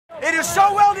It is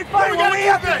so well defined. What we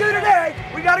have to do today,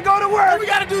 we got to go to work. We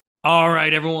got to do. All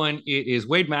right, everyone. It is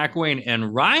Wade McWayne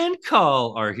and Ryan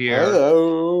Cull are here.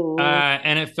 Hello.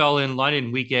 NFL in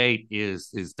London Week 8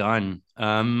 is done.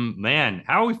 Man,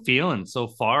 how are we feeling so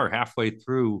far halfway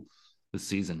through the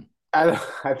season? I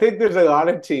think there's a lot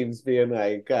of teams being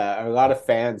like, a lot of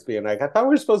fans being like, I thought we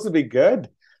were supposed to be good.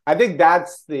 I think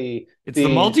that's the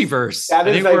multiverse. I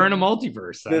think we're in a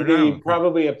multiverse. The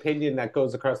probably opinion that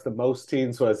goes across the most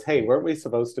teams was, hey, weren't we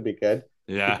supposed to be good?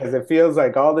 Yeah. Because it feels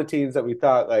like all the teams that we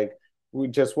thought, like, we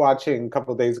just watching a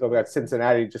couple of days ago, we got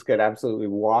Cincinnati just get absolutely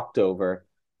walked over.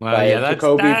 Well, yeah, that's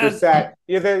Jacoby Brissett.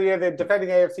 You're the defending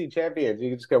AFC champions.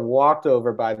 You just get walked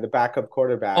over by the backup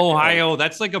quarterback. Ohio,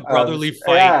 that's like a brotherly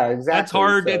fight. Yeah, exactly. That's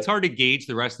hard. It's hard to gauge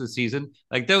the rest of the season.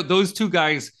 Like those two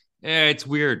guys, it's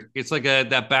weird. It's like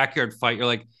that backyard fight. You're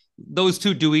like, those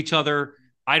two do each other.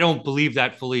 I don't believe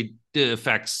that fully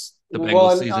affects the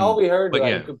Bengals season. All we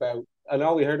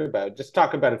heard about, just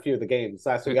talk about a few of the games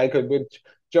last week. With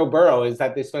Joe Burrow is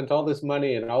that they spent all this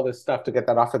money and all this stuff to get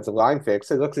that offensive line fixed.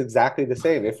 It looks exactly the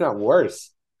same, if not worse.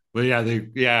 Well, yeah,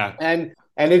 and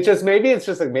it just maybe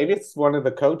it's one of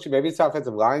the coach, maybe it's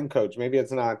offensive line coach, maybe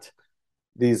it's not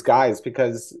these guys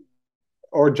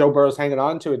or Joe Burrow's hanging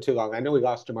on to it too long. I know we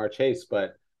lost Ja'Marr Chase,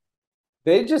 but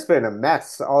they've just been a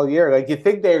mess all year. Like you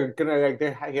think they're gonna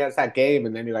he has that game,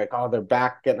 and then you're like, oh, they're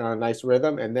back getting on a nice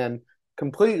rhythm, and then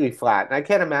completely flat. And I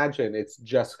can't imagine it's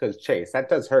just because Chase. That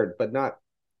does hurt, but not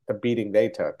the beating they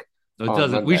took. No, it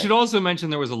doesn't. Monday. We should also mention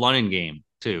there was a London game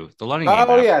too. The London game.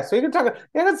 Oh yeah, so you can talk.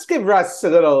 Yeah, let's give Russ a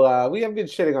little. We haven't been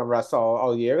shitting on Russ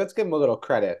all year. Let's give him a little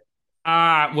credit.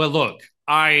 Well, look,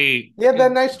 he had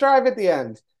that nice drive at the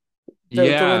end. To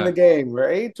win the game,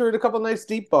 right? Threw a couple nice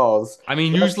deep balls. I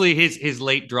mean, usually his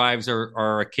late drives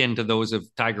are akin to those of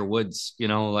Tiger Woods. You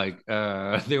know, like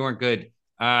they weren't good.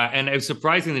 And it was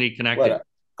surprising that he connected.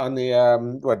 On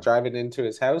the driving into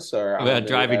his house or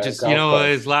driving just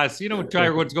his last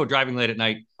Tiger Woods go driving late at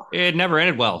night. It never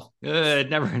ended well. It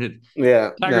never ended.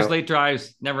 Yeah, Tiger's late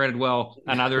drives never ended well,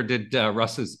 and neither did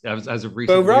Russ's as of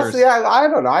recent years. Russ, yeah, I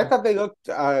don't know. I thought they looked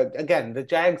again. The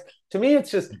Jags. To me,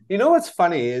 it's just what's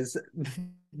funny is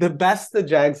the best the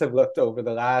Jags have looked over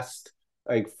the last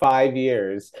like 5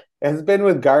 years has been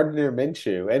with Gardner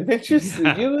Minshew. And Minshew's,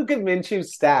 if you look at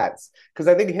Minshew's stats, because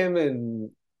I think him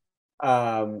and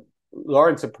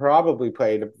Lawrence have probably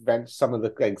played some of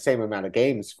the same amount of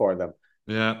games for them.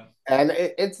 Yeah. And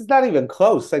it's not even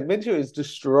close. Like Minshew is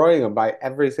destroying them by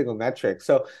every single metric.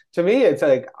 So to me, it's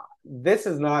like this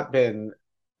has not been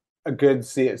a good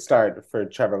start for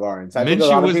Trevor Lawrence.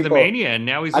 Minshew was the mania, and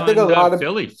now he's on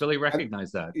Philly. Philly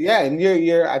recognized that. Yeah, and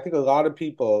I think a lot of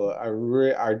people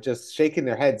are just shaking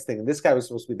their heads, thinking this guy was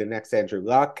supposed to be the next Andrew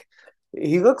Luck.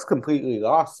 He looks completely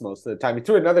lost most of the time. He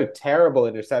threw another terrible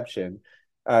interception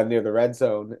near the red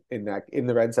zone in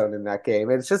that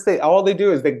game. And it's just all they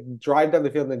do is they drive down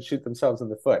the field and then shoot themselves in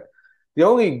the foot. The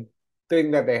only thing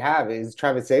that they have is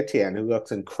Travis Etienne, who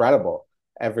looks incredible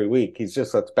every week. He's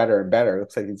just looks better and better.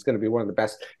 Looks like he's going to be one of the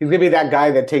best. He's going to be that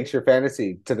guy that takes your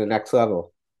fantasy to the next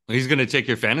level. He's going to take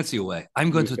your fantasy away.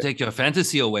 I'm going to take your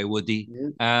fantasy away, Woody.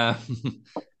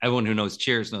 Everyone who knows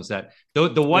Cheers knows that. The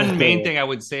one main thing I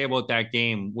would say about that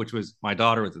game, which was my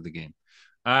daughter was at the game,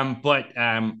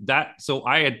 so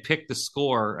I had picked the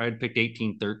score. I had picked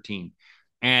 18-13.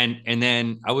 And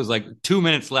then I was like 2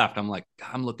 minutes left. I'm like,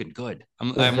 I'm looking good.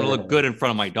 I'm going to look good in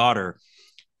front of my daughter.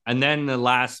 And then the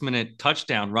last minute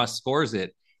touchdown, Russ scores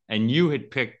it. And you had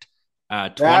picked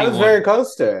 21. I was very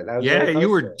close to it. You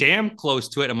were damn close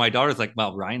to it. And my daughter's like,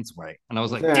 well, Ryan's right. And I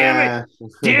was like, damn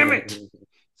it.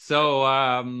 So,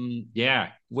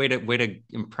 way to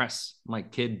impress my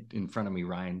kid in front of me,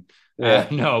 Ryan.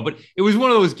 No, but it was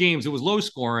one of those games. It was low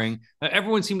scoring.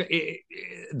 Everyone seemed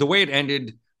the way it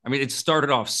ended. I mean, it started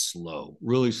off slow,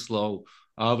 really slow.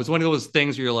 It was one of those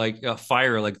things where you're like,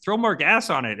 fire, like throw more gas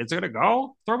on it. It's going to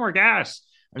go, throw more gas.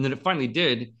 And then it finally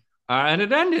did. And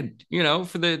it ended,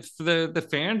 for the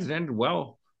fans, it ended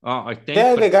well. I think.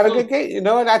 Yeah, they got a good game.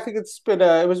 And I think it's been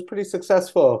it was a pretty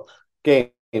successful games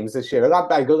this year. A lot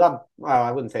better. Well,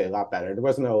 I wouldn't say a lot better. There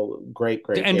was no great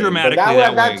and game. Dramatically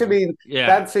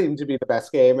that seemed to be the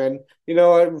best game. And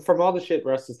from all the shit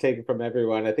Russ has taken from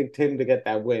everyone, I think Tim to get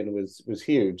that win was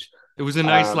huge. It was a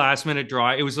nice last minute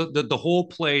draw. It was the whole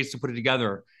place to put it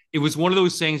together. It was one of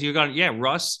those things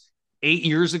Russ 8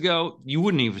 years ago, you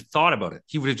wouldn't even thought about it.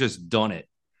 He would have just done it.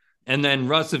 And then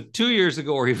Russ of 2 years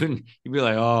ago, or even you'd be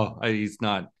like, oh, he's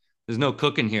not. There's no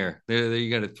cooking here. You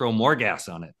got to throw more gas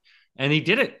on it. And he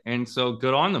did it, and so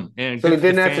good on them. And so he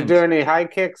didn't have to do any high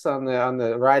kicks on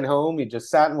the ride home. He just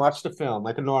sat and watched the film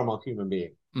like a normal human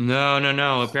being.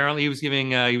 No. Apparently, he was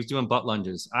doing butt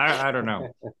lunges. I don't know.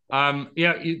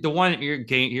 Yeah, the one your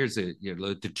game here's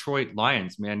the Detroit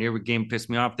Lions. Man, their game pissed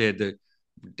me off. They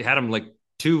had them like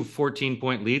 2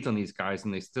 14-point leads on these guys,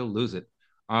 and they still lose it.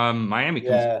 Miami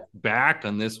comes Yeah. back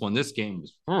on this one. This game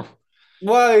was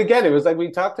Well, again, it was like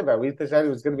we talked about. We decided it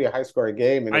was going to be a high scoring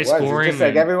game, and high it was. It's scoring, just like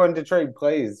and everyone Detroit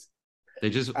plays. they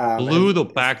just blew And the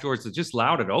back doors. It just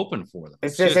allowed it open for them.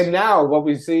 it's just, and now what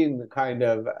we've seen kind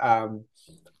of,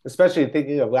 especially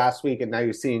thinking of last week, and now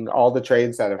you're seeing all the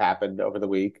trades that have happened over the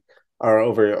week or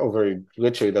over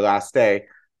literally the last day.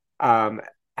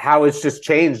 How it's just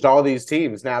changed all these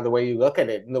teams now, the way you look at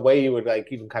it and the way you would like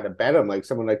even kind of bet them, like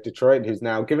someone like Detroit who's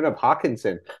now giving up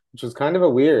Hawkinson, which was kind of a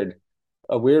weird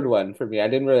one for me. I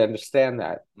didn't really understand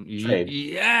that trade.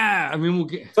 Yeah, I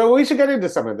mean, So we should get into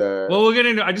some of the. well, we'll get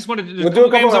into. I just wanted to. There's We'll a do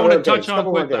a couple games I couple want more to touch games, on,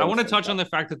 couple more but I want to games. touch on the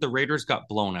fact that the Raiders got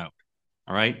blown out.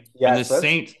 All right, and Yes, the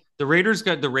Saints, the Raiders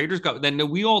got. Then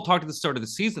we all talked at the start of the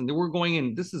season. They were going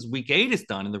in. This is week 8 is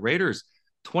done, and the Raiders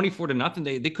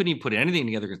 24-0. They couldn't even put anything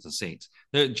together against the Saints.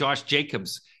 Josh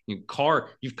Jacobs, Carr.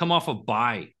 You've come off a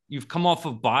bye.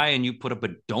 And you put up a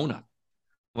donut.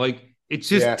 Like it's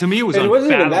just to me, it was. And it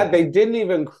wasn't even that they didn't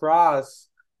even cross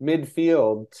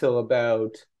midfield till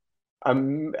about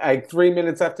like 3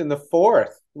 minutes left in the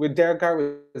fourth when Derek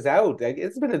Carr was out. Like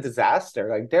it's been a disaster.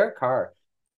 Like Derek Carr.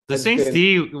 The Saints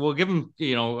D, we'll give them,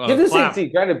 give the Saints D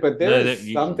credit, but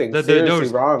there's something seriously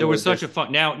wrong. There was such a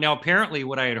fun. Now, apparently,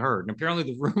 what I had heard, and apparently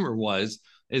the rumor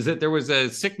is that there was a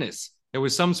sickness. There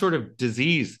was some sort of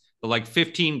disease. Like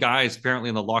 15 guys apparently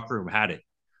in the locker room had it,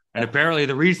 and apparently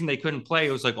the reason they couldn't play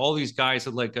was like all these guys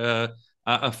had like a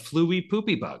fluey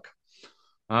poopy bug.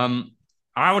 I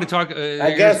want to talk.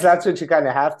 I guess that's what you kind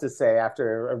of have to say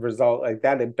after a result like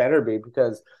that. It better be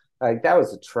because. Like that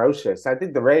was atrocious. I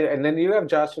think the Raiders, and then you have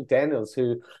Josh McDaniels,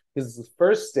 who his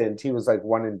first stint he was like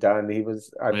one and done. He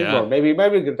was, I think, well, maybe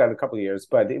done a couple of years,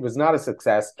 but it was not a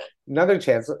success. Another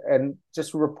chance, and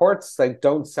just reports like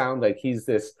don't sound like he's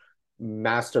this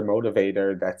master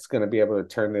motivator that's going to be able to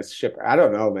turn this ship. I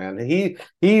don't know, man. He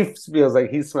feels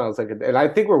like he smells like it, and I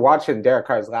think we're watching Derek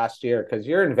Carr's last year because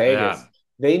you're in Vegas. Yeah.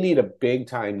 They need a big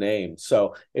time name.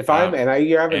 So if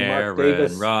you're having Mark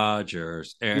Davis,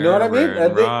 Rodgers, you know what I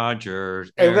mean?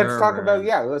 Rodgers, and let's talk about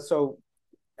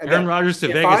Aaron Rodgers to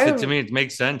Vegas. To me, it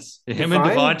makes sense. Him and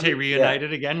Devontae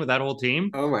reunited again with that whole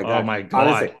team. Oh my god!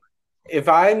 Honestly, if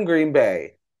I'm Green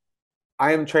Bay,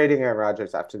 I am trading Aaron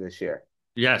Rodgers after this year.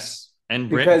 Yes, and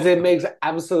because it makes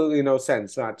absolutely no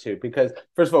sense not to. Because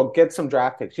first of all, get some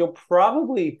draft picks. You'll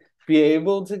probably be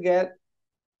able to get.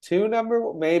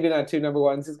 Maybe not 2 number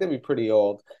ones. It's going to be pretty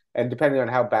old, and depending on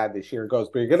how bad this year goes,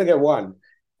 but you're going to get one.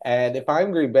 And if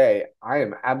I'm Green Bay, I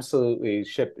am absolutely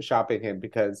shopping him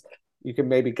because you can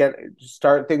maybe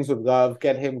start things with Love,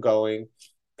 get him going,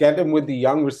 get him with the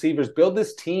young receivers, build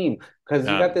this team because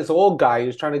you got this old guy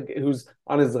who's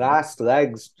on his last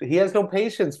legs. He has no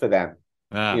patience for them.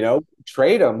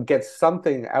 Trade him, get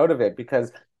something out of it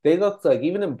because they looked like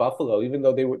even in Buffalo, even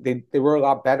though they were a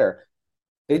lot better.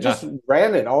 They just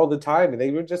ran it all the time, and they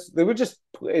were just.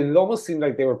 It almost seemed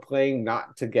like they were playing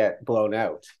not to get blown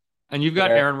out. And you've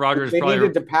got Aaron Rodgers. They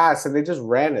needed to pass, and they just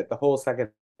ran it the whole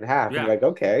second half. Yeah. You're like,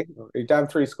 okay, you're down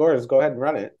 3 scores. Go ahead and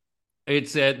run it.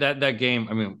 It's that game.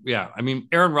 I mean,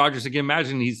 Aaron Rodgers again.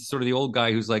 Imagine he's sort of the old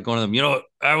guy who's like going to them.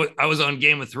 I was on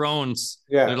Game of Thrones.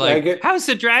 Yeah, they're like House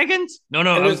of Dragons. No,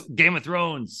 I was Game of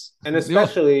Thrones. And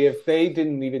especially if they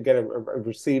didn't even get a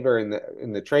receiver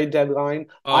in the trade deadline,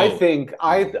 I think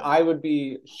I would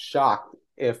be shocked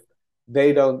if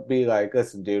they don't be like,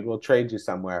 listen, dude, we'll trade you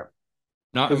somewhere.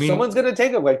 Someone's gonna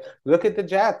take him. Like, look at the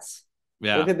Jets.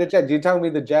 Yeah, look at the Jets. You tell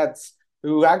me the Jets.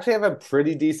 Who actually have a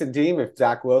pretty decent team if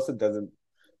Zach Wilson doesn't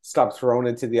stop throwing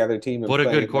it to the other team. Put a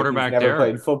good quarterback there. Never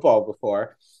played football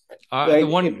before. And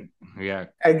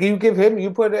you give him, you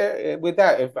put it with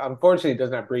that. If unfortunately, he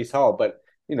doesn't have Breece Hall, but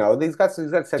he's got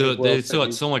they still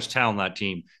got so much talent on that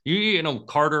team.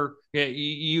 Carter. Yeah,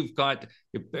 you've got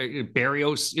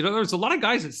Berrios. There's a lot of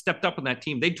guys that stepped up on that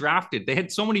team. They drafted. They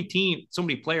had so many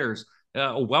players,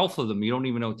 a wealth of them. You don't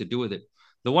even know what to do with it.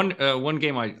 The one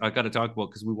game I got to talk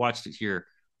about because we watched it here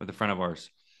with a friend of ours.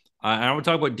 And I want to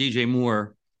talk about DJ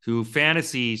Moore, who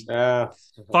fantasy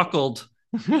fuckled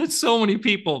so many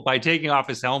people by taking off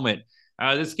his helmet.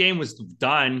 This game was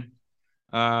done,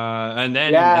 and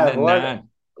then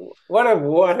what a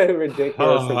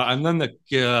ridiculous thing. And then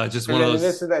just one of those.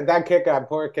 This is that kicker,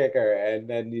 poor kicker, and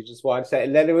then you just watch that,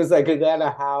 and then it was like again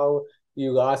how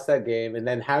you lost that game, and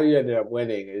then how you ended up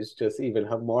winning is just even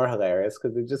more hilarious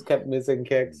because they just kept missing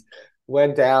kicks.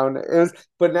 went down.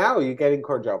 But now you're getting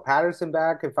Cordell Patterson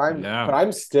back. But if I'm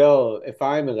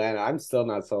Atlanta, I'm still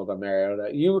not sold on Mariota.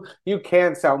 You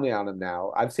can't sell me on him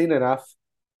now. I've seen enough,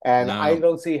 and I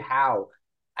don't see how.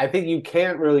 I think you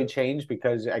can't really change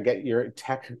because you're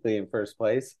technically in first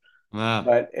place. Wow.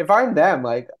 But if I'm them,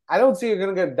 like I don't see you're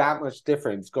gonna get that much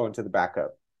difference going to the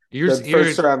backup. Here's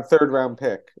first round, third round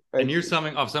pick. And here's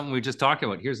something we just talked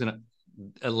about. Here's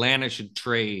Atlanta should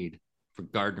trade for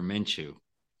Gardner Minshew.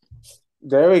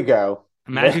 There we go.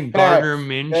 Imagine Gardner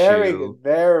Minshew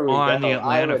there we on go. the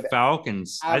Atlanta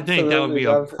Falcons. I think that would be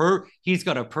he's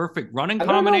got a perfect running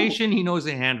combination. He knows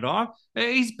to hand it off.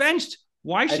 He's benched.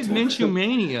 Why should Minshew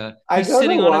mania? He's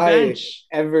sitting on a bench.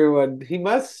 He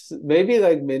must maybe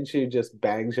like Minshew just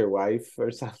bangs your wife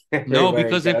or something. No,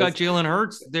 because they've got Jalen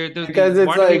Hurts. Because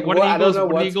it's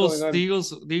the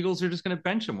Eagles are just going to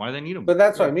bench him. Why do they need him? But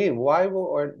that's what I mean. Why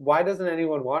doesn't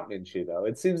anyone want Minshew though?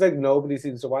 It seems like nobody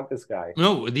seems to want this guy.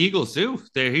 No, the Eagles do.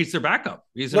 He's their backup.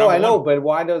 I know, but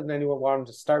why doesn't anyone want him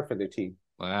to start for their team?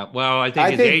 Well, I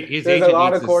think his there's agent a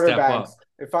lot needs of to step quarterbacks. up.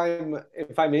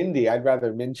 If I'm Indy, I'd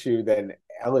rather Minshew than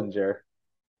Ellinger.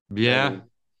 Yeah.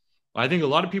 I think a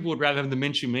lot of people would rather have the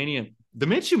Minshew Mania. The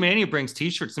Minshew Mania brings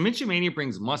t-shirts. The Minshew Mania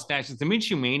brings mustaches. The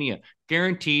Minshew Mania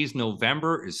guarantees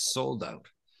November is sold out.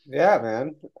 Yeah,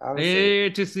 man. Honestly.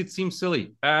 It seems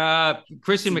silly.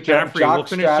 Christian McCaffrey, we'll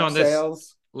finish on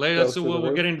this.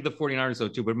 We'll get into the 49ers though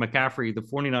too, but McCaffrey, the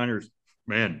 49ers,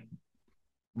 man,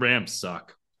 Rams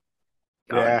suck.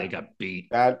 God, they got beat.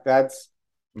 That's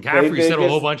McCaffrey set a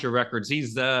whole bunch of records.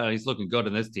 He's looking good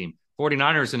in this team.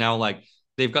 49ers are now like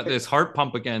they've got this heart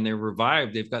pump again. They're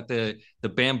revived. They've got the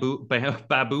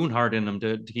baboon heart in them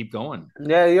to keep going.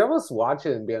 Yeah, you almost watch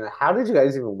it and be like, how did you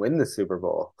guys even win the Super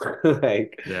Bowl?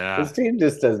 This team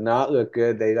just does not look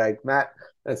good. They Matt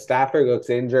Stafford looks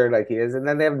injured like he is, and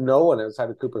then they have no one outside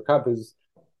of Cooper Kupp who's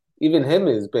even him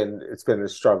it's been a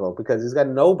struggle because he's got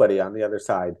nobody on the other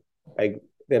side.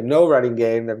 They have no running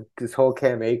game. They have this whole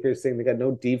Cam Akers thing. They got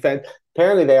no defense.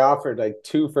 Apparently, they offered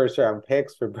 2 first-round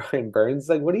picks for Brian Burns.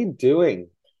 What are you doing?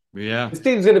 Yeah. This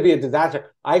team's going to be a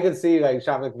disaster. I could see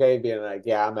Sean McVay being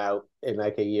yeah, I'm out in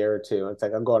a year or two. It's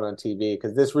I'm going on TV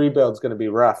because this rebuild's going to be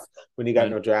rough when you got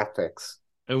no draft picks.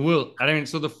 It will.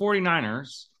 So the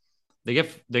 49ers, they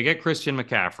get Christian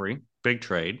McCaffrey, big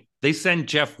trade. They send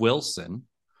Jeff Wilson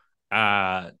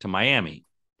to Miami.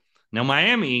 Now,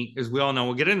 Miami, as we all know,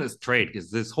 we'll get into this trade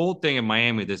because this whole thing in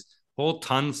Miami, this whole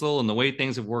Tunsil and the way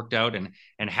things have worked out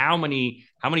and how many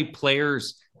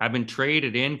players have been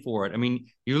traded in for it. I mean,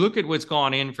 you look at what's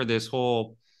gone in for this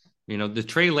whole, the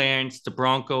Trey Lance, the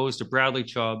Broncos, the Bradley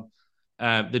Chubb.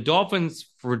 The Dolphins,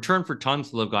 for return for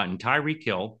Tunsil, have gotten Tyreek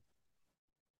Hill,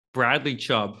 Bradley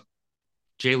Chubb,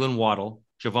 Jalen Waddle,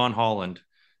 Javon Holland,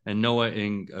 and Noah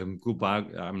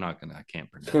Ngubag. I can't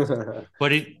pronounce it.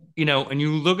 But and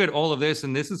you look at all of this,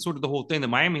 and this is sort of the whole thing that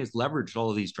Miami has leveraged all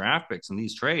of these draft picks and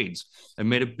these trades and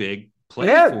made a big play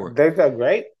for it. They've done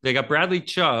great. They got Bradley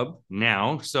Chubb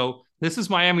now. So this is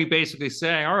Miami basically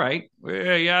saying, all right,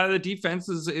 the defense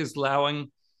is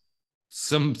allowing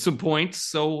some points.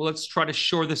 So let's try to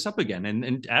shore this up again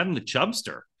and add in the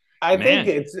Chubbster. I think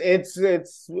it's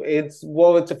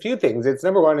a few things. It's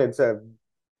number one, it's a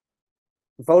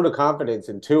vote of confidence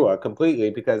in Tua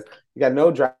completely because you got no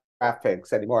draft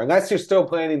picks anymore, unless you're still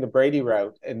planning the Brady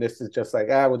route. And this is just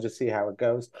we'll just see how it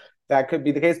goes. That could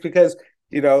be the case because,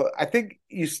 I think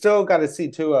you still got to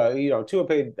see Tua. Tua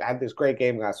had this great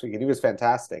game last week and he was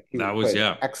fantastic.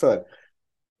 Excellent.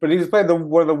 But he was playing the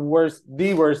worst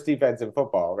defense in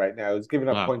football right now. He's giving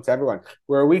up points to everyone.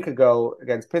 Where a week ago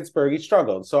against Pittsburgh, he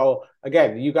struggled. So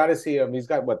again, you got to see him. He's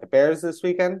got the Bears this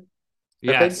weekend.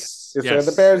 Yes.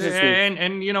 The Bears this week.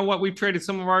 And you know what? We've traded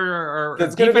some of our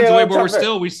defensive away, but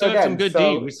we still have some good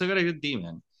D. We still got a good D,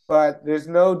 man. But there's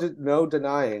no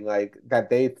denying that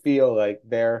they feel like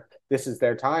this is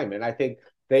their time, and I think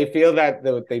they feel that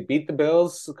they beat the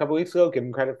Bills a couple weeks ago. Give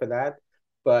them credit for that,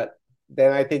 but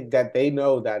then I think that they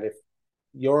know that if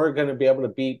you're going to be able to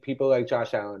beat people like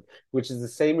Josh Allen, which is the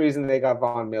same reason they got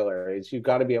Von Miller, is you've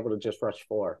got to be able to just rush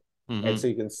 4. Mm-hmm. And so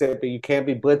you can sit, but you can't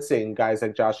be blitzing guys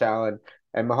like Josh Allen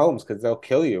and Mahomes because they'll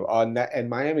kill you on that. And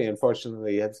Miami,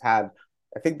 unfortunately, has had,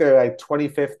 I think they're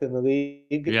 25th in the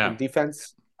league in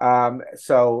defense.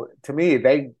 So to me,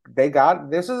 they got,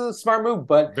 this is a smart move,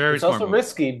 but it's also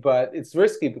risky. But it's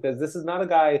risky because this is not a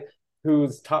guy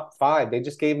who's top 5. They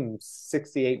just gave him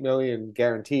 $68 million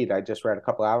guaranteed. I just read a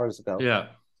couple hours ago. Yeah.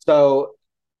 So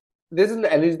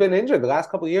and he's been injured the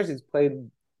last couple of years. He's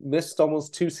missed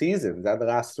almost 2 seasons out of the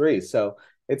last 3. So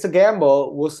it's a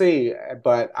gamble. We'll see,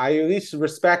 but I at least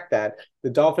respect that the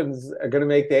Dolphins are going to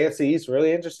make the AFC East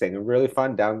really interesting and really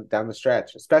fun down the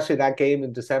stretch, especially that game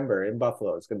in December in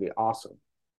Buffalo. It's going to be awesome.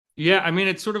 Yeah, I mean,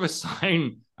 it's sort of a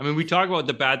sign. I mean, we talk about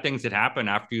the bad things that happen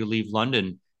after you leave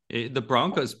London. The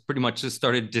Broncos pretty much just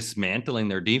started dismantling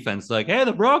their defense. Like, hey,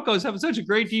 the Broncos have such a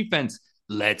great defense.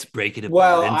 Let's break it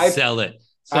apart and sell it.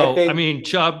 So, I mean,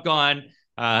 Chubb gone,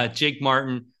 Jake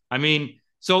Martin. I mean,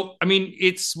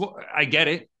 it's, I get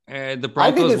it. The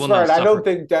Broncos will not suffer. I don't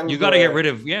think Denver. You got to get rid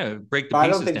of, break the pieces down. I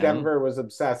don't think Denver was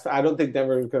obsessed. I don't think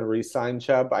Denver was going to re-sign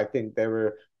Chubb. I think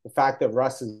the fact that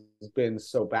Russ has been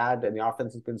so bad and the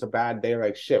offense has been so bad, they're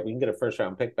like, shit, we can get a first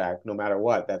round pick back no matter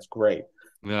what. That's great.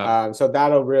 Yeah. So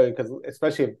that'll really, because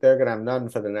especially if they're going to have none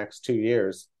for the next 2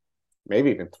 years, maybe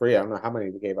even 3. I don't know how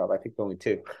many they gave up. I think only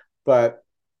 2. But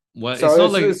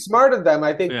it's smart of them.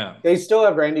 I think they still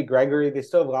have Randy Gregory. They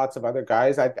still have lots of other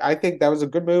guys. I think that was a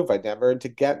good move by Denver to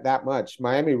get that much.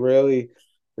 Miami really,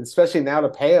 especially now to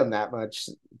pay them that much,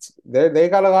 they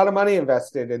got a lot of money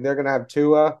invested, and they're going to have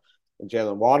Tua and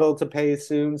Jalen Waddle to pay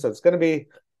soon. So it's going to be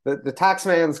the tax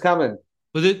man's coming.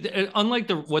 But unlike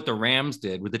what the Rams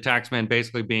did with the tax man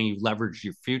basically being you leverage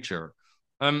your future,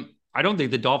 I don't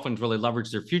think the Dolphins really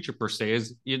leveraged their future per se.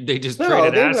 They just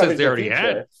traded assets they already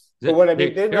had. But what I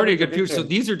mean, they already had good future. So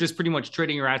these are just pretty much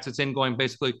trading your assets in, going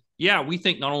basically, we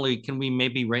think not only can we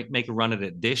maybe make a run at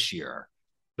it this year,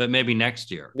 but maybe next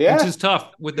year, which is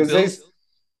tough with the Bills.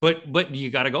 But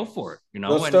you got to go for it,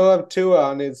 They'll still have Tua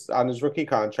on his rookie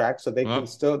contract, so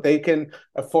they can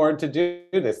afford to do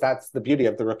this. That's the beauty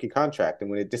of the rookie contract.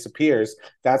 And when it disappears,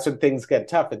 that's when things get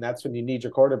tough, and that's when you need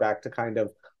your quarterback to kind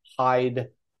of hide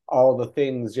all the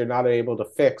things you're not able to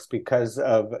fix because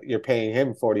of you're paying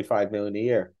him $45 million a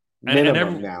year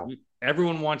minimum now.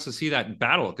 Everyone wants to see that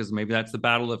battle because maybe that's the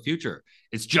battle of the future.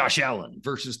 It's Josh Allen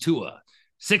versus Tua,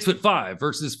 6'5"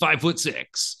 versus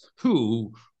 5'6".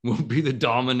 Who will be the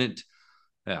dominant?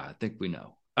 Yeah, I think we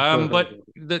know. But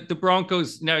the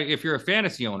Broncos now, if you're a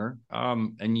fantasy owner,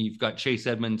 and you've got Chase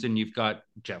Edmonds and you've got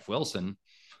Jeff Wilson,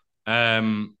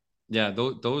 those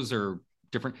are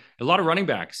different. A lot of running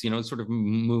backs, sort of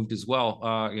moved as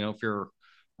well. If you're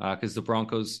because the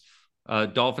Broncos,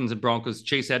 Dolphins and Broncos,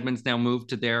 Chase Edmonds now moved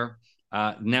to there.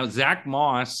 Now Zach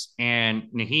Moss and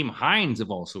Nyheim Hines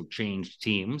have also changed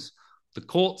teams. The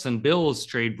Colts and Bills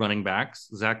trade running backs.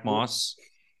 Zach Moss.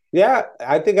 Yeah,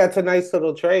 I think that's a nice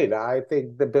little trade. I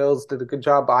think the Bills did a good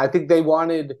job. I think they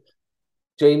wanted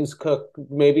James Cook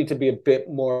maybe to be a bit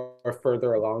more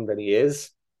further along than he is.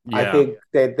 Yeah. I think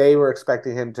that they were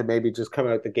expecting him to maybe just come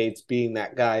out the gates being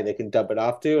that guy they can dump it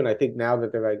off to. And I think now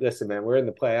that they're like, listen, man, we're in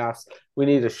the playoffs. We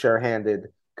need a sure-handed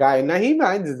guy. And Nyheim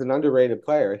Hines is an underrated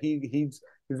player. He's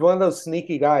one of those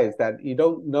sneaky guys that you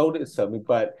don't notice him,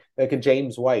 but like a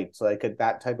James White, like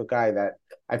that type of guy that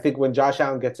I think when Josh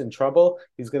Allen gets in trouble,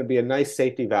 he's going to be a nice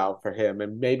safety valve for him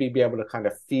and maybe be able to kind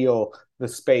of feel the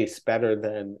space better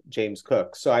than James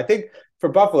Cook. So I think for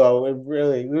Buffalo,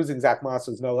 really losing Zach Moss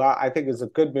was no lot. I think is a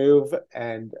good move.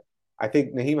 And I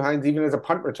think Nyheim Hines, even as a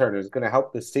punt returner, is going to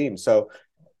help this team. So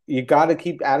you got to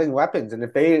keep adding weapons. And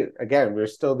if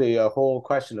there's still the whole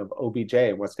question of OBJ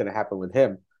and what's going to happen with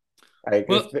him. I mean,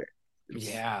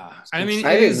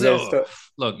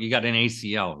 look, you got an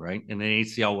ACL, right? And an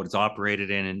ACL was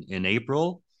operated in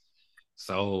April.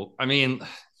 So, I mean,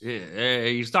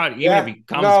 you start even if he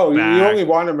comes back. You only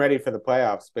want him ready for the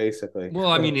playoffs, basically.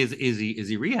 Well, I mean, is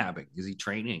he rehabbing? Is he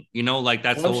training?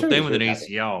 That's the whole thing with an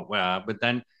ACL. But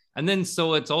then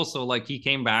so it's also like he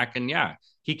came back and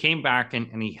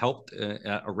he helped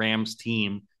a Rams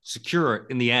team secure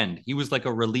it in the end. He was like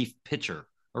a relief pitcher,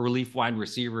 a relief wide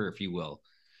receiver, if you will.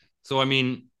 So, I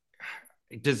mean,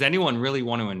 does anyone really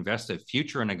want to invest a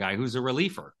future in a guy who's a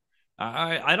reliever?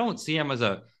 I don't see him as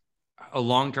a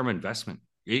long-term investment.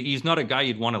 He's not a guy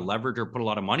you'd want to leverage or put a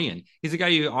lot of money in. He's a guy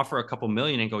you offer a couple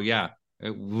million and go,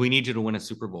 we need you to win a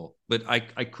Super Bowl. But I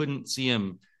couldn't see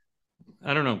him.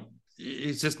 I don't know.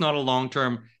 It's just not a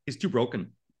long-term. He's too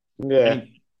broken. Yeah. And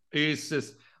he's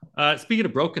just, speaking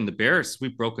of broken, the Bears,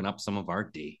 we've broken up some of our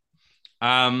D.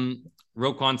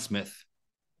 Roquan Smith.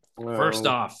 First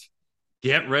off,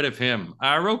 get rid of him.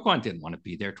 Roquan didn't want to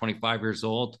be there, 25 years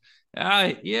old.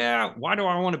 Why do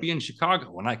I want to be in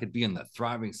Chicago when I could be in the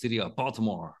thriving city of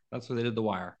Baltimore? That's where they did the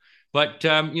wire. But,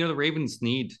 the Ravens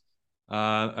need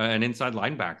an inside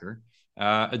linebacker.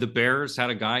 The Bears had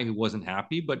a guy who wasn't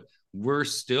happy, but we're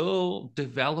still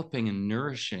developing and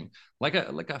nourishing like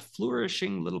a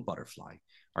flourishing little butterfly,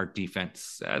 our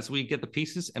defense, as we get the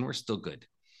pieces, and we're still good.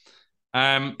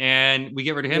 And we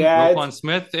get rid of him, Roquan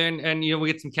Smith, and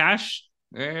we get some cash,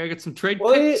 get some trade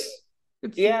picks.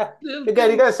 Yeah.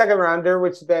 Again, he got a second rounder,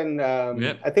 which then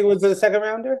I think it was a second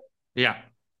rounder. Yeah.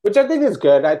 Which I think is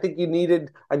good. I think you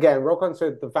needed, again, Roquan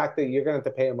Smith, the fact that you're going to have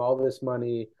to pay him all this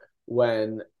money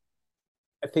when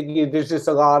I think there's just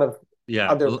a lot of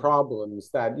other problems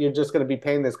that you're just going to be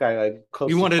paying this guy like close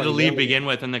you to wanted to leave million. Begin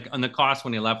with, and the cost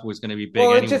when he left was going to be big.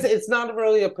 Well, anyway. it's not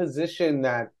really a position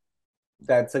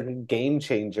that's like a game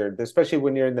changer, especially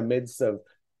when you're in the midst of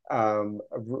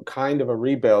kind of a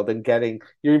rebuild and getting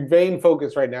your main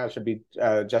focus right now should be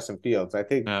Justin Fields. I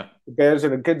think the Bears are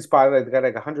in a good spot. They got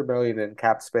like $100 million in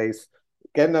cap space.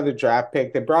 Get another draft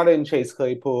pick. They brought in Chase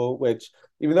Claypool, which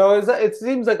even though it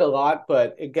seems like a lot,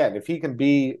 but again, if he can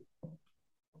be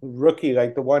rookie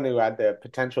like the one who had the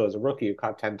potential as a rookie who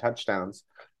caught 10 touchdowns,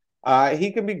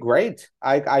 he can be great.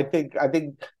 I think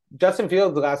Justin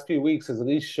Fields the last few weeks has at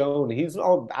least shown he's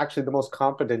actually the most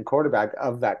competent quarterback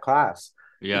of that class.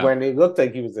 Yeah. When it looked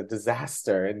like he was a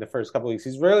disaster in the first couple of weeks,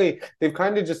 they've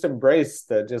kind of just embraced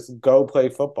the just go play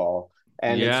football.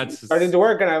 And it's starting to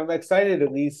work. And I'm excited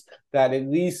at least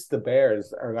the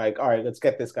Bears are like, all right, let's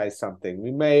get this guy something. We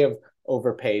may have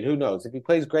overpaid. Who knows? If he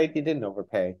plays great, he didn't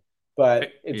overpay. But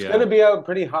it's going to be a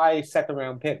pretty high second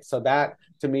round pick. So that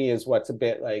to me is what's a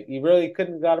bit like, you really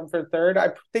couldn't have got him for third.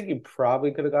 I think you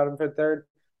probably could have got him for third.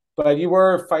 But you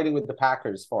were fighting with the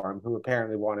Packers for him, who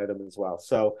apparently wanted him as well.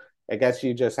 So I guess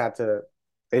you just had to.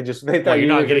 They thought you're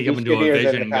not going to give him to a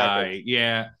vision guy.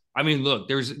 Yeah, I mean, look,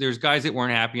 there's guys that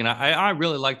weren't happy, and I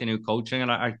really like the new coaching,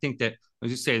 and I think that,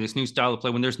 as you say, this new style of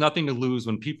play, when there's nothing to lose,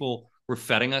 when people were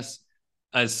feting us,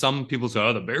 as some people say,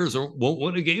 oh, the Bears won't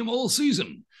win a game all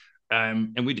season,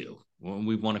 and we do. Well,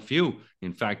 we've won a few.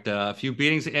 In fact, a few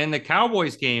beatings. And the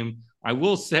Cowboys game, I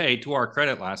will say, to our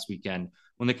credit, last weekend,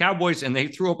 when the Cowboys and they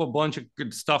threw up a bunch of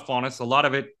good stuff on us, a lot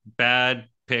of it bad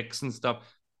picks and stuff.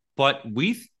 But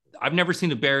I've never seen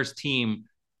the Bears team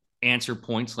answer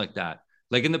points like that.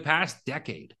 Like in the past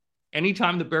decade,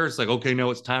 anytime the Bears like, okay,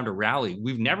 no, it's time to rally.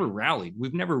 We've never rallied.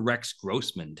 We've never Rex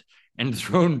Grossman and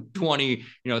thrown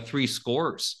 3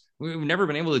 scores. We've never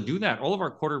been able to do that. All of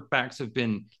our quarterbacks have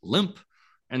been limp.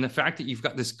 And the fact that you've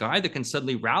got this guy that can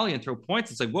suddenly rally and throw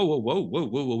points, it's like, whoa.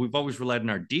 We've always relied on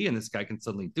our D, and this guy can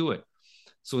suddenly do it.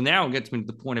 So now it gets me to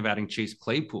the point of adding Chase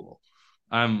Claypool,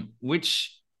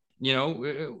 which,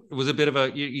 it was a bit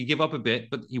of you give up a bit,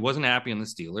 but he wasn't happy on the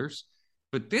Steelers.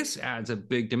 But this adds a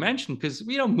big dimension because,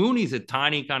 Mooney's a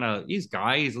tiny he's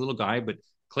a little guy, but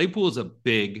Claypool is a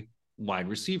big wide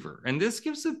receiver. And this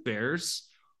gives the Bears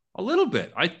a little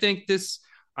bit. I think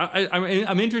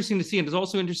I'm interesting to see. And it's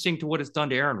also interesting to what it's done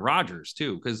to Aaron Rodgers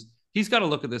too, because he's got to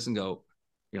look at this and go,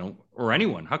 or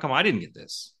anyone, how come I didn't get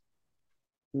this?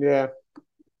 Yeah.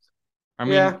 I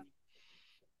mean,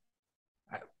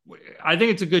 I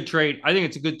think it's a good trade. I think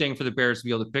it's a good thing for the Bears to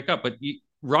be able to pick up. But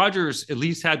Rodgers at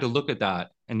least had to look at that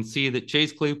and see that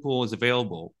Chase Claypool is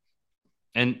available.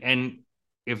 And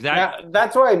if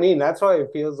that's what I mean. That's why it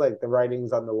feels like the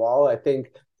writing's on the wall. I think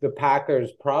the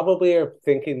Packers probably are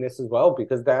thinking this as well,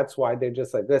 because that's why they're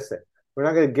just like, listen, we're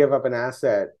not going to give up an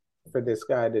asset for this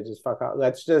guy to just fuck out.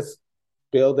 Let's just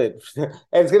build it. And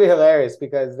it's gonna be hilarious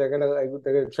because they're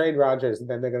gonna trade Rodgers and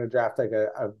then they're gonna draft like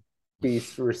a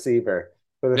beast receiver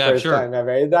for the first time ever.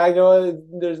 And I know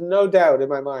there's no doubt in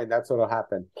my mind that's what'll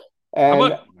happen.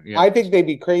 And I think they'd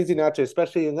be crazy not to,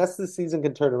 especially unless the season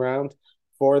can turn around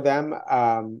for them.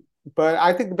 But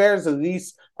I think the Bears at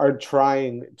least are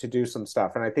trying to do some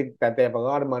stuff, and I think that they have a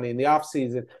lot of money in the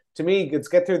offseason. To me, let's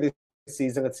get through this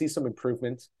season. Let's see some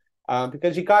improvements.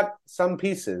 Because you got some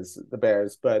pieces, the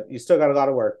Bears, but you still got a lot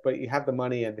of work. But you have the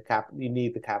money and the cap. You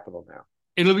need the capital now.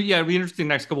 It'll be interesting the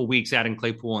next couple of weeks adding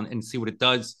Claypool and see what it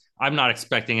does. I'm not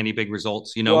expecting any big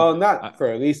results, Well, not for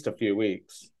at least a few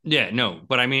weeks. Yeah, no,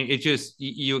 but I mean, it just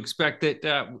you expect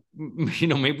that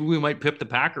maybe we might pip the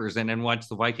Packers and then watch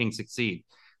the Vikings succeed.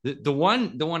 The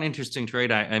one interesting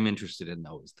trade I'm interested in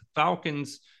though is the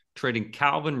Falcons trading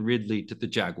Calvin Ridley to the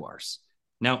Jaguars.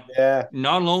 Now,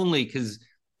 not only because.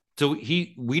 So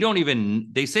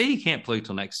they say he can't play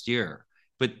till next year,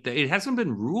 but it hasn't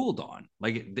been ruled on.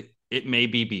 Like it may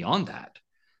be beyond that.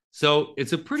 So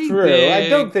it's a pretty big. I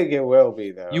don't think it will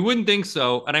be though. You wouldn't think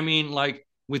so. And I mean, like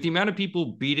with the amount of people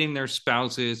beating their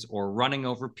spouses or running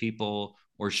over people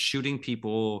or shooting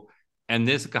people, and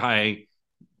this guy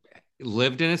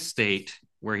lived in a state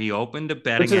where he opened a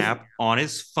betting app on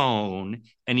his phone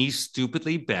and he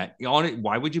stupidly bet on it.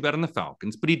 Why would you bet on the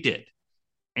Falcons? But he did.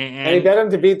 And he bet him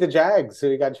to beat the Jags, who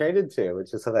he got traded to,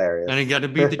 which is hilarious. And he got to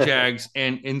beat the Jags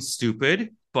and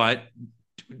stupid, but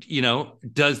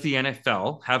does the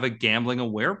NFL have a gambling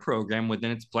aware program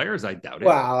within its players? I doubt it.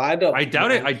 Well, I don't. I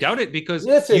doubt it. I doubt it because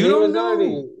Listen, you he don't was know.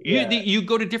 already. Yeah. You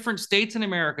go to different states in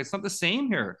America. It's not the same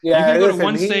here. Yeah, you can go to listen,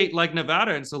 one state like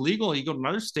Nevada, and it's illegal. You go to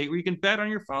another state where you can bet on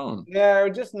your phone. Yeah, or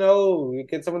just know, you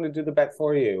get someone to do the bet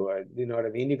for you. Or, you know what I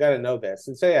mean? You got to know this.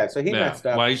 And so, yeah, so he messed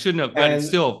up. Well, he shouldn't have, but it's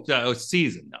still a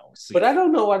season, though. But I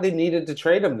don't know why they needed to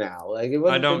trade him now. Like,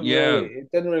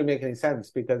 it didn't really make any sense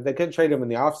because they could trade him in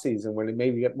the offseason when they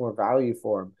maybe get more value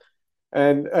for him.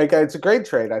 And like, it's a great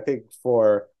trade, I think,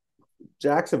 for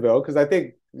Jacksonville because I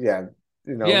think, but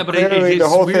clearly the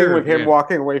whole thing with him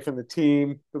walking away from the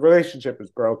team, the relationship is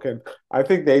broken. I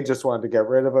think they just wanted to get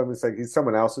rid of him. It's like he's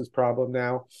someone else's problem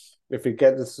now. If he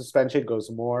gets the suspension,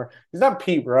 goes more. He's not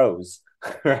Pete Rose,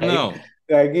 right? No,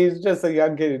 like he's just a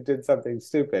young kid who did something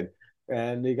stupid,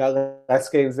 and he got less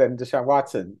games than Deshaun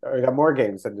Watson, or he got more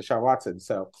games than Deshaun Watson.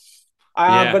 So.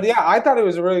 But yeah, I thought it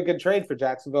was a really good trade for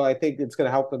Jacksonville. I think it's going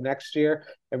to help them next year,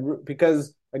 and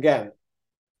because again,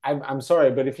 I'm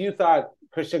sorry, but if you thought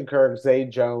Christian Kirk, Zay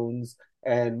Jones,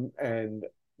 and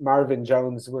Marvin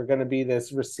Jones were going to be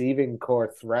this receiving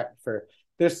core threat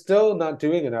they're still not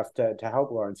doing enough to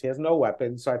help Lawrence. He has no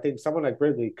weapons, so I think someone like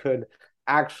Ridley could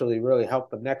actually really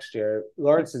help them next year.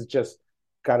 Lawrence has just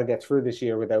got to get through this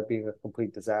year without being a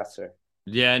complete disaster.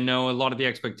 Yeah, no, a lot of the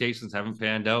expectations haven't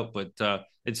panned out, but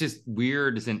it's just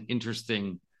weird. It's an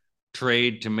interesting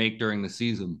trade to make during the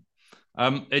season.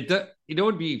 It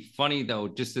would be funny though,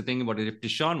 just to think about it. If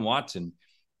Deshaun Watson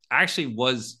actually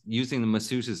was using the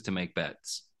masseuses to make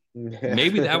bets,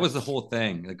 maybe that was the whole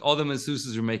thing. Like all the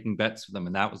masseuses were making bets for them,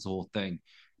 and that was the whole thing.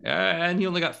 And he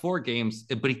only got 4 games,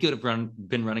 but he could have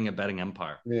been running a betting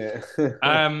empire. Yeah.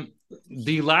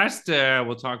 The last,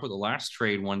 we'll talk about the last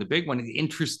trade one, the big one,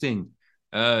 interesting.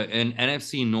 An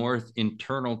NFC North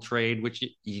internal trade, which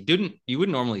you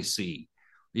wouldn't normally see,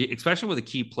 especially with a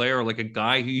key player like a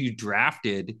guy who you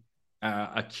drafted,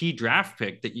 a key draft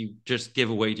pick that you just give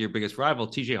away to your biggest rival,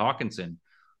 TJ Hawkinson.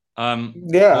 I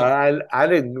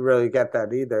didn't really get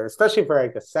that either, especially for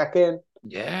like a second.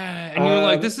 Yeah, and you're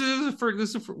like, this is for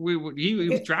he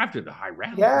was drafted a high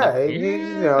round. Yeah,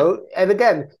 and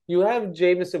again, you have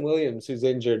Jameson Williams who's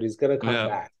injured; he's going to come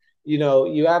back.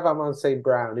 You have Amon St.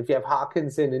 Brown. If you have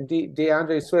Hawkinson and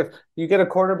DeAndre Swift, you get a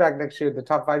quarterback next year, the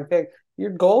top 5 pick. You're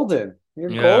golden.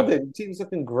 Golden. The team's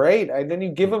looking great, and then you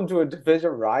give them to a division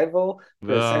rival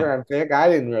for a second-round pick. I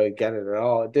didn't really get it at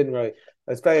all. It didn't really.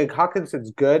 Especially like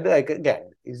Hawkinson's good. Like again,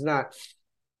 he's not.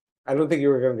 I don't think you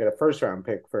were going to get a first-round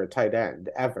pick for a tight end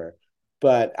ever,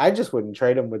 but I just wouldn't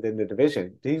trade him within the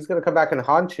division. He's going to come back and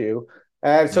haunt you.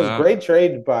 So it's a great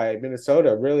trade by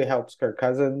Minnesota. Really helps Kirk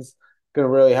Cousins. Going to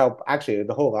really help actually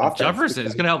the whole offense. Jefferson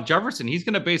is going to help Jefferson. He's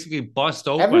going to basically bust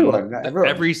open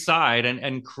every side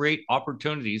and create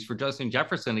opportunities for Justin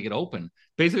Jefferson to get open.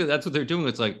 Basically, that's what they're doing.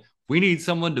 It's like we need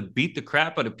someone to beat the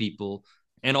crap out of people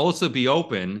and also be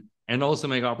open and also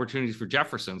make opportunities for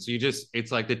Jefferson. So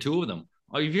it's like the two of them.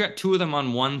 If you got 2 of them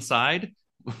on one side,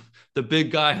 the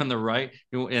big guy on the right,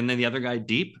 and then the other guy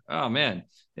deep, oh man,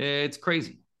 it's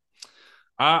crazy.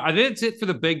 I think it's it for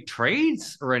the big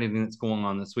trades or anything that's going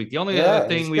on this week. The only other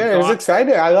thing we got... It was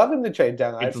exciting. I love the trade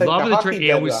deadline. It's loving the trade.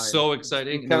 It was so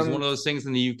exciting. It was one of those things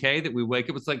in the UK that we wake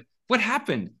up. It's like, what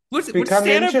happened? What's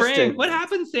Santa bring? What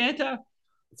happened, Santa?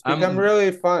 It's become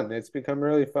really fun. It's become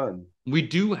really fun. We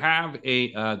do have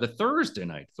the Thursday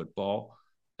night football.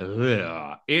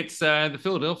 It's the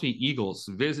Philadelphia Eagles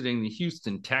visiting the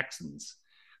Houston Texans.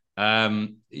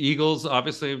 Eagles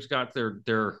obviously have got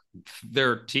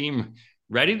their team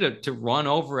ready to run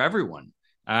over everyone.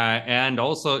 And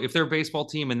also, if they're a baseball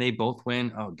team and they both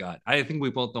win, oh, God, I think we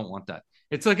both don't want that.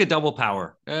 It's like a double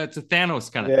power. It's a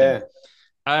Thanos kind of thing.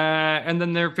 And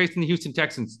then they're facing the Houston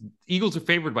Texans. Eagles are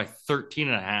favored by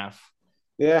 13.5.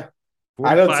 Yeah.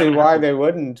 I don't see why they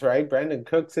wouldn't, right? Brandon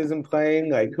Cooks isn't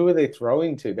playing. Like, who are they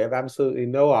throwing to? They have absolutely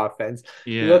no offense.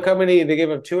 Yeah. Look how many they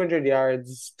gave up 200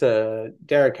 yards to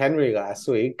Derrick Henry last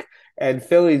week, and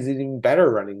Philly's an even better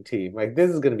running team. Like,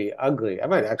 this is going to be ugly. I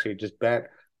might actually just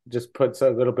put a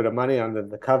little bit of money on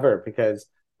the cover because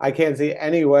I can't see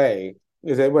any way.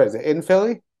 Is it in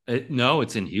Philly? No,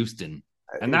 it's in Houston.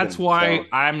 And that's why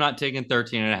I'm not taking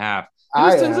 13.5.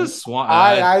 Houston's a swamp.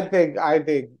 I think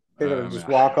they're going to just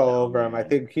walk all over them. I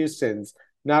think Houston's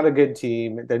not a good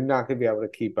team. They're not going to be able to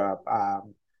keep up.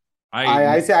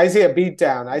 I see a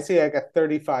beatdown. I see like a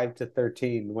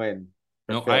 35-13 win.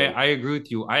 No, I agree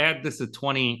with you. I had this at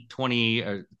 28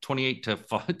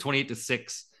 to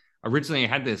 6. Originally, I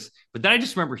had this, but then I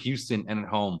just remember Houston and at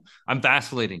home. I'm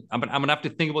vacillating. I'm going to have to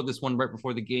think about this one right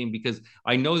before the game because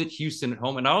I know that Houston at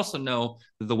home, and I also know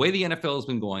that the way the NFL has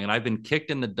been going, and I've been kicked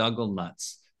in the Douglas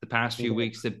nuts the past few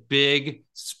weeks that big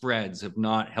spreads have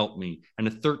not helped me. And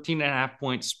a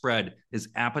 13.5-point spread, as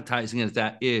appetizing as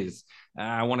that is,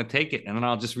 I want to take it. And then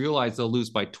I'll just realize they'll lose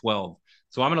by 12.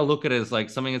 So I'm going to look at it as like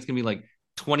something that's going to be like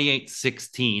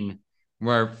 28-16,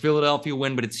 where Philadelphia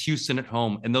win, but it's Houston at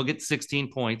home, and they'll get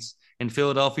 16 points, and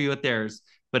Philadelphia at theirs,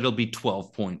 but it'll be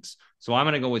 12 points. So I'm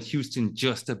going to go with Houston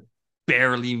just to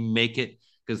barely make it,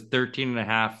 because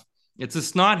 13.5, it's a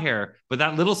snot hair, but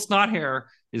that little snot hair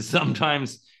is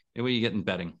sometimes what you get in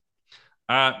betting.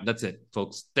 That's it,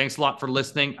 folks. Thanks a lot for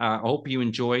listening. I hope you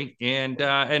enjoy, and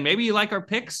maybe you like our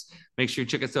picks. Make sure you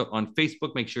check us out on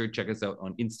Facebook. Make sure you check us out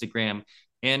on Instagram.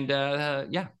 And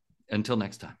yeah, until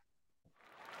next time.